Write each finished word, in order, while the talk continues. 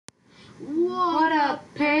What up,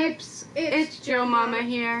 peeps? It's JoeMomma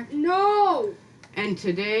here. No! And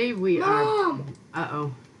today we Mom! are...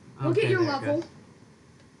 Uh-oh. Look at your level.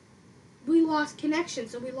 We lost connection,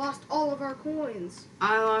 so we lost all of our coins.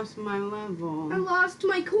 I lost my level. I lost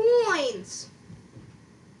my coins!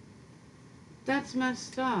 That's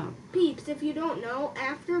messed up. Peeps, if you don't know,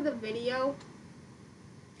 after the video,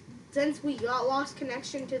 since we got lost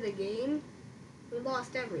connection to the game, we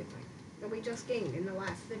lost everything that we just gained in the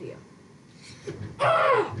last video.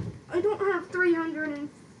 I don't have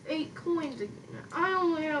 308 coins again. I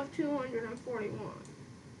only have 241.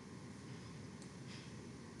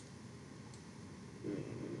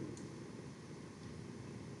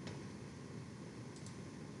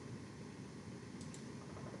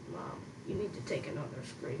 Mom, you need to take another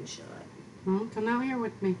screenshot. Well, come out here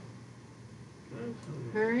with me.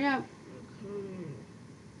 Hurry up.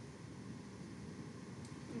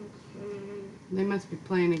 They must be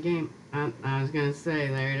playing a game. I was gonna say,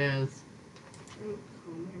 there it is.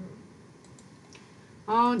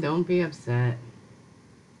 Oh, don't be upset.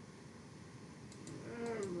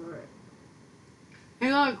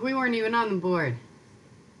 Hey, look, we weren't even on the board.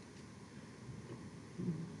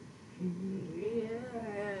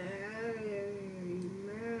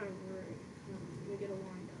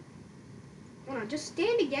 Hold on, just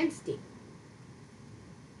stand against it.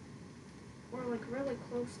 Or like really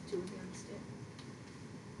close to against it.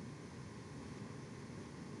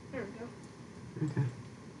 There we go. Okay.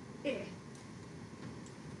 Yeah.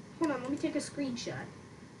 Hold on, let me take a screenshot.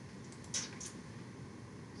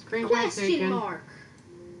 Screenshot Question taken. mark.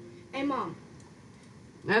 Hey, Mom.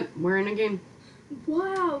 Yep, we're in a game.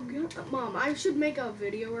 Wow, Mom, I should make a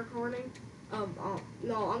video recording.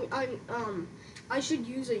 I should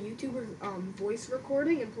use a YouTuber voice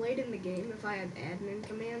recording and play it in the game if I had admin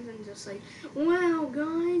commands and just say, wow,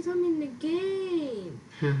 guys, I'm in the game.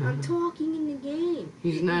 I'm talking in the game.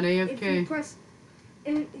 He's not AFK. If you press,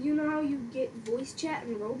 and you know how you get voice chat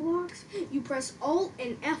in Roblox? You press Alt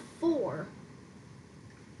and F4.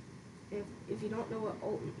 If you don't know what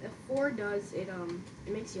Alt and F4 does, it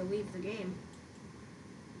makes you leave the game.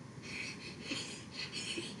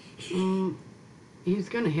 He's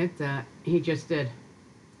gonna hit that. He just did.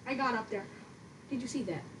 I got up there. Did you see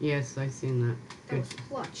that? Yes, I seen that. That was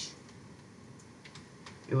clutch.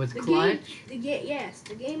 It was clutch? Yes,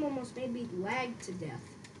 the game almost made me lag to death.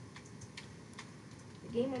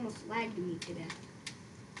 The game almost lagged me to death.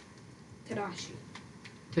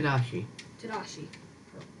 Tadashi.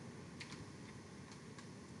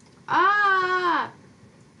 Ah!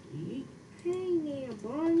 Hey there,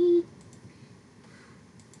 Bonnie.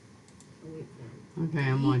 Okay,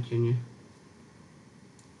 I'm watching you.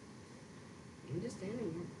 I'm just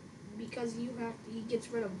standing here. Because he gets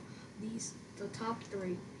rid of the top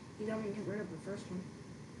three. He doesn't get rid of the first one.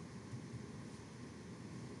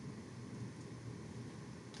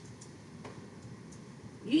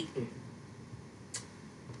 Yeet.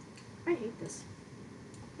 I hate this.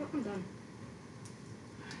 Oh, I'm done.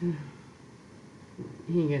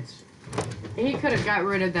 He could have got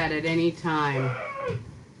rid of that at any time.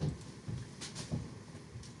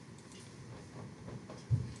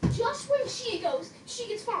 Just when she goes, she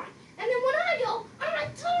gets fine. And then when I go, I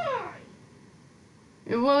die.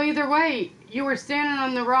 Well, either way, you were standing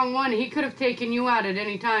on the wrong one. He could have taken you out at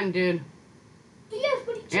any time, dude. Yes,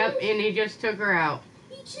 but he chooses. Yep, and he just took her out.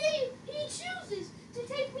 He chooses to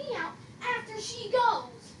take me out after she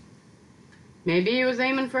goes. Maybe he was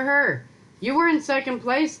aiming for her. You were in second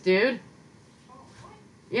place, dude. Oh, what?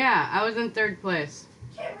 Yeah, I was in third place.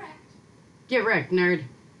 Get wrecked. Get wrecked, nerd.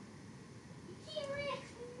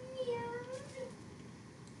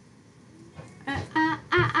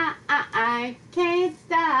 I can't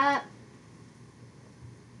stop.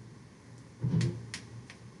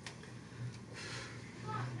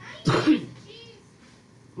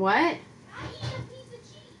 What?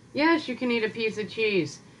 Yes, you can eat a piece of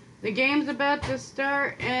cheese. The game's about to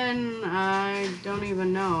start, and I don't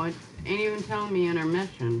even know. It ain't even telling me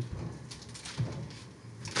intermission.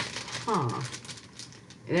 Huh.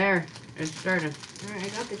 There, it started. Alright, I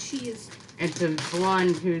got the cheese. It's a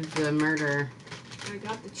blonde who's the murderer. I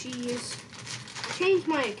got the cheese. I changed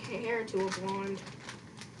my hair to a blonde.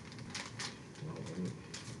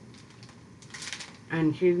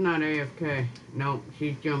 And she's not AFK. Nope,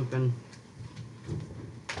 she's jumping.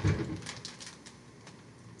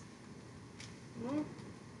 Well,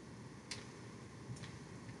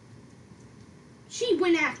 she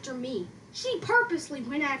went after me. She purposely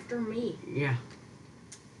went after me. Yeah.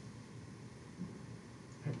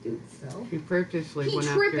 That dude fell. She purposely went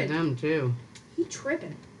after them, too. He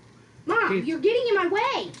tripping. Mom, you're getting in my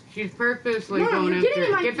way. She's purposely Mom, going you're after getting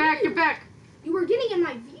in my Get back, view. get back. You were getting in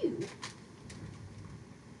my view.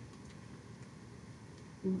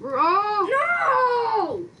 Bro!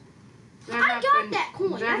 No! That I happened, got that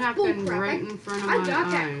coin. That That's happened bullcrap. right in front of I my got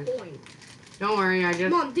eyes. that coin. Don't worry, I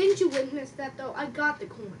just... Mom, didn't you witness that though? I got the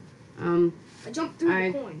coin. I jumped through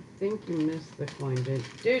the coin. I think you missed the coin, dude.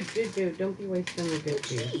 Dude, don't be wasting the good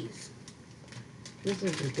cheese. This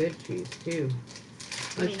is the good cheese, too.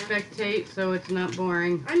 Let's spectate so it's not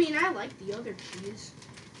boring. I mean, I like the other cheese.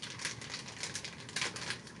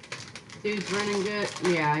 Dude's running good.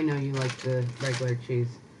 Yeah, I know you like the regular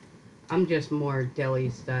cheese. I'm just more deli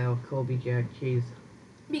style Colby Jack cheese.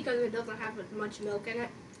 Because it doesn't have as much milk in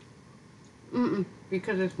it?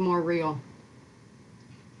 Because it's more real.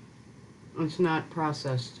 It's not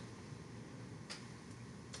processed.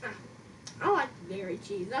 I like dairy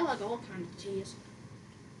cheese. I like all kinds of cheese.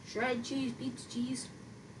 Shredded cheese, pizza cheese.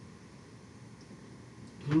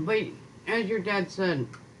 But, as your dad said,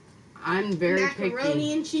 I'm very picky.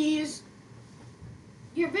 Macaroni and cheese.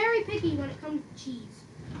 You're very picky when it comes to cheese.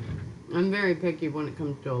 I'm very picky when it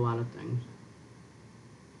comes to a lot of things.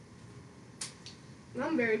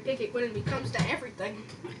 I'm very picky when it comes to everything.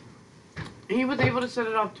 He was able to set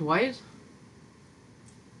it off twice?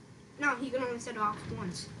 No, he can only set it off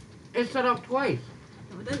once. It set off twice.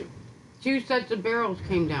 No, it doesn't. 2 sets of barrels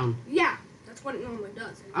came down. Yeah, that's what it normally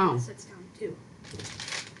does. Oh. It sets down 2.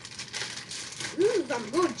 Ooh, some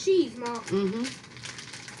good cheese, Mom.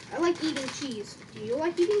 I like eating cheese. Do you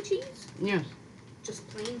like eating cheese? Yes. Just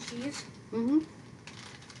plain cheese?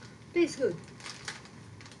 Tastes good.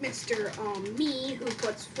 Mr. Me, who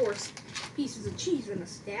puts 4 pieces of cheese in a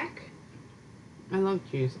stack. I love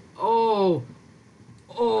cheese. Oh!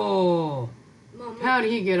 Mom, look. How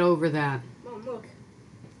did he get over that? Mom, look.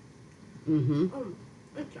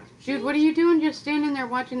 Dude, what are you doing just standing there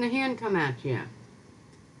watching the hand come at you?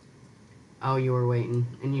 Oh, you were waiting,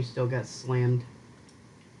 and you still got slammed.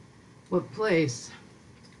 What place?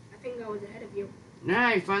 I think I was ahead of you. Nah,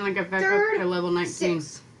 you finally got back Third, up to level 19.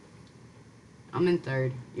 6. I'm in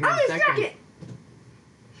 3rd. You're I'm in in 2nd. 2nd.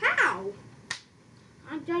 How?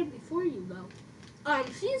 I died before you, though.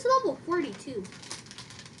 She's level 42.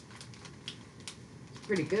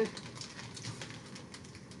 Pretty good.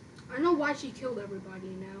 I know why she killed everybody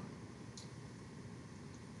now.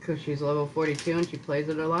 Because she's level 42 and she plays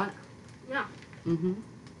it a lot? Yeah. Mm-hmm.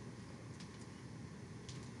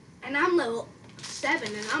 And I'm level 7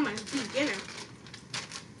 and I'm a beginner.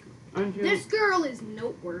 Aren't you? This girl is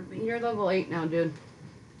noteworthy. You're level 8 now, dude.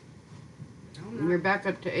 I'm You're not. back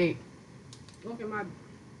up to 8. Look at my...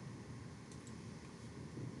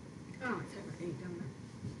 Oh, it's ever 8 down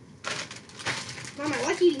there. Mom, I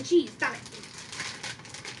like eating cheese. Stop it.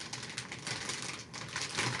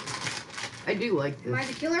 I do like Am I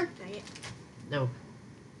this. the killer? Dang it. No.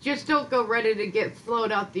 Just don't go ready to get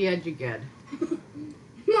float off the edge again.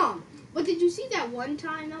 Mom, but did you see that one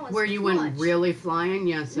time that was Where you clutch? went really flying?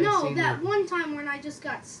 Yes, I No, see that one time when I just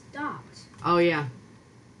got stopped. Oh, yeah.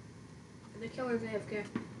 The killer's AFK.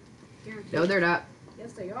 Guaranteed. No, they're not.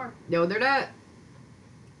 Yes, they are. No, they're not.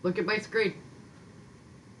 Look at my screen.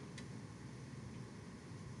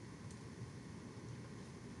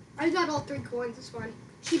 I got all 3 coins. It's fine.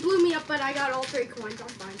 She blew me up, but I got all 3 coins. I'm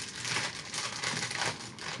fine.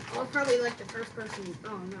 I was probably like the first person.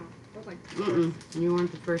 Oh no, I was like the fourth. You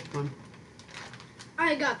weren't the first one.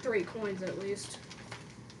 I got 3 coins at least.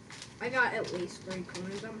 I got at least 3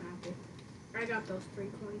 coins. I'm happy. I got those 3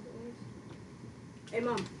 coins at least. Hey,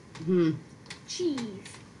 Mom. Cheese.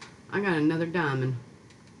 I got another diamond.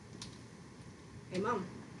 Hey, Mom.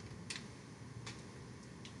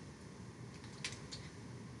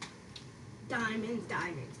 Diamonds,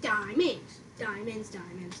 diamonds, diamonds, diamonds,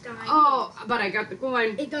 diamonds, diamonds. Oh, but I got the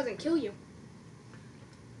coin. It doesn't kill you.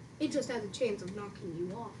 It just has a chance of knocking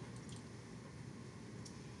you off.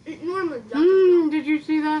 It normally doesn't. Did you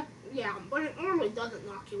see that? Yeah, but it normally doesn't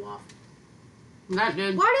knock you off. That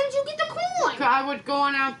did. Why didn't you get the coin? I was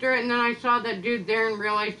going after it, and then I saw that dude there and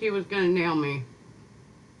realized he was going to nail me.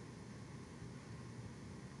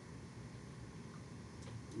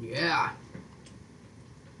 Yeah.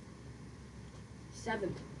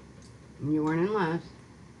 7th. You weren't in last.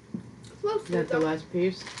 Close Is to that the though. last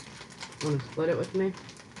piece? Want to split it with me?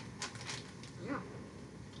 Yeah.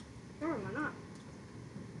 Sure, why not?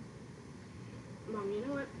 Mom, you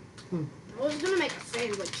know what? I was gonna make a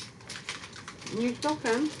sandwich. You still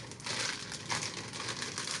can.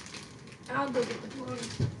 I'll go get the bologna.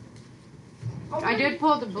 I did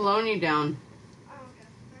pull the bologna down. Oh, okay.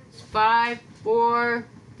 It's 5, 4,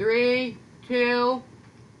 3, 2,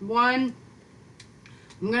 1.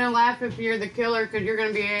 I'm going to laugh if you're the killer because you're going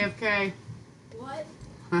to be AFK. What?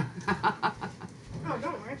 Oh,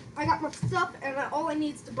 don't worry. I got my stuff, and all I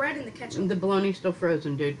need is the bread and the ketchup. The bologna's still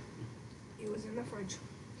frozen, dude. It was in the fridge.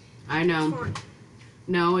 I know. It's fine.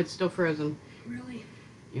 No, it's still frozen. Really?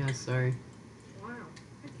 Yeah, sorry. Wow.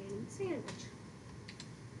 I can't eat sandwich.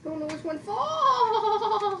 Don't know which one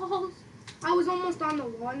falls. I was almost on the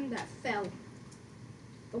one that fell.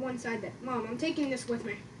 The one side that... Mom, I'm taking this with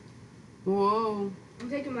me. Whoa. I'm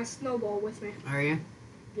taking my snowball with me. Are you?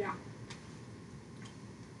 Yeah.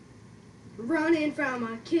 Running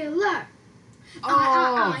from a killer.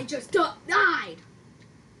 Oh. I just died.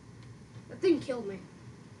 The thing killed me.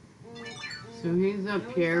 So he's up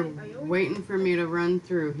here waiting for me to run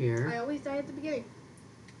through I here. always die at the beginning.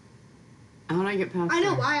 How'd I get past I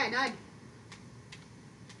know there? why I died.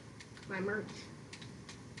 My merch.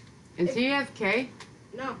 Is he AFK?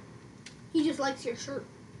 No. He just likes your shirt.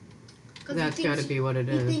 'Cause That's gotta be what it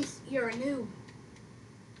He is. thinks you're a noob.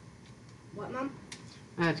 What, Mom?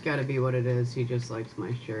 That's gotta be what it is. He just likes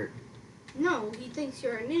my shirt. No, he thinks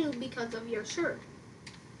you're a noob because of your shirt.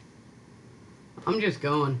 I'm just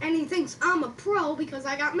going. And he thinks I'm a pro because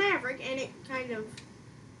I got Maverick, and it kind of...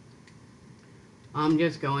 I'm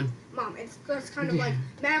just going. Mom, it's just kind of like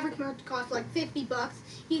Maverick merch costs like $50.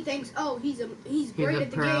 He thinks, oh, he's great a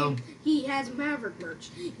at the pro. game. He has Maverick merch.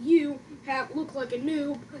 You look like a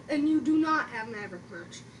noob, and you do not have Maverick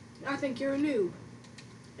merch. I think you're a noob.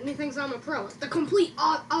 And he thinks I'm a pro. It's the complete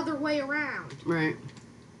other way around. Right.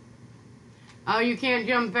 Oh, you can't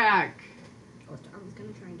jump back. I was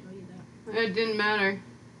gonna try and tell you that. It didn't matter.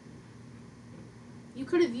 You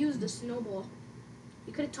could have used the snowball.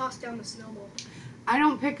 You could have tossed down the snowball. I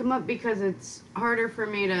don't pick him up because it's harder for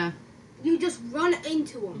me to... You just run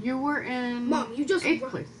into him. You were in... Mom, you just 8th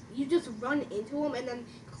place. You just run into him and then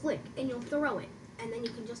click, and you'll throw it, and then you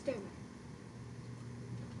can just stand there.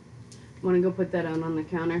 Want to go put that on the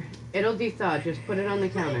counter? It'll de-thaw. Just put it on the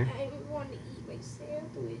counter. I want to eat my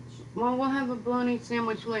sandwich. Well, we'll have a bologna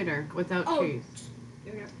sandwich later without cheese.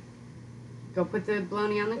 Here. Go put the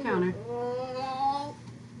bologna on the counter.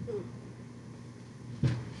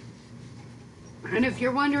 And if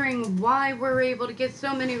you're wondering why we're able to get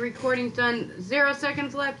so many recordings done, 0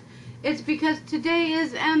 seconds left, it's because today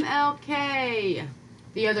is MLK.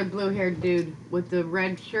 The other blue-haired dude with the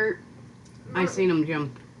red shirt, I seen him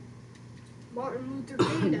jump. Martin Luther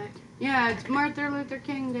King Day. Yeah, it's Martin Luther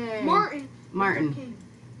King Day. Martin. Martin. Luther King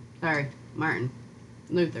Sorry, Martin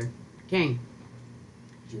Luther King.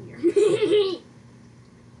 Jr. He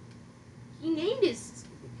named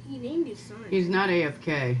his son. He's not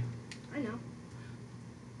AFK. I know.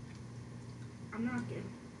 I'm not kidding.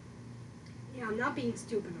 Yeah, I'm not being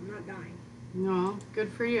stupid. I'm not dying. No,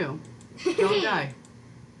 good for you. Don't die.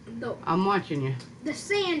 No. I'm watching you. The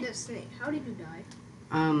sand snake. How did you die?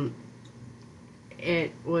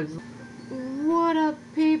 It was... What up,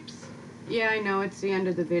 peeps? Yeah, I know, it's the end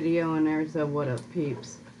of the video, and there's a what up,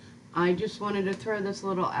 peeps. I just wanted to throw this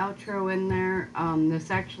little outro in there. This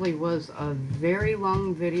actually was a very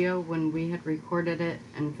long video when we had recorded it.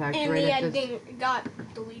 In fact, And right the at this... ending got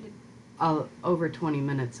deleted. Over 20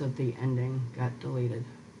 minutes of the ending got deleted.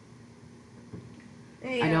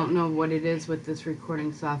 Yeah. I don't know what it is with this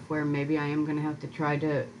recording software. Maybe I am going to have to try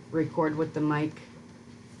to record with the mic.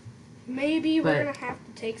 Maybe But- we're gonna have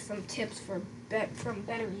to take some tips from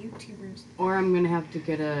better YouTubers. Or I'm going to have to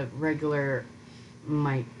get a regular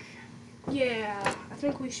mic. Yeah, I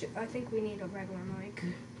think we should. I think we need a regular mic.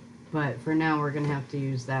 But for now, we're going to have to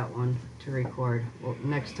use that one to record. Well,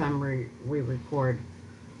 next time we record,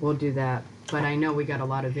 we'll do that. But I know we got a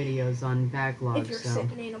lot of videos on backlog, If you're so...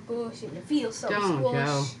 sitting in a bush and you feel so Don't, squished,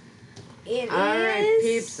 Joe. it Alright, is.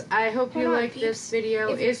 peeps. I hope you Hold on, liked peeps. this video.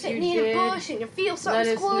 If you're If you sitting in a did, bush and you feel so let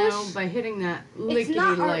us squished, know by hitting that it's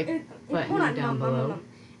not our- lickety-like button hold on, down Mom, below. Mom.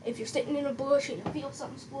 If you're sitting in a bush and you feel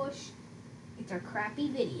something squish, it's our crappy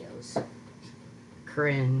videos.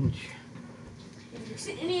 Cringe. If you're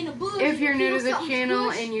sitting in a bush, If you're and new you to the feel something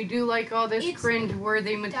channel squish, and you do like all this it's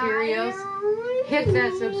cringe-worthy materials, diarrhea. hit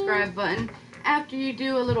that subscribe button. After you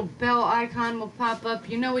do, a little bell icon will pop up.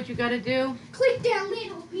 You know what you gotta do? Click that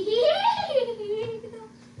little bell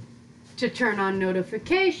To turn on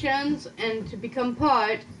notifications and to become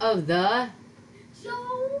part of the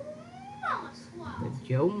JoeMomma Squad.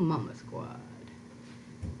 JoeMomma Squad.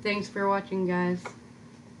 Thanks for watching, guys.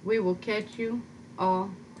 We will catch you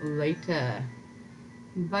all later.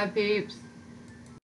 Bye, peeps.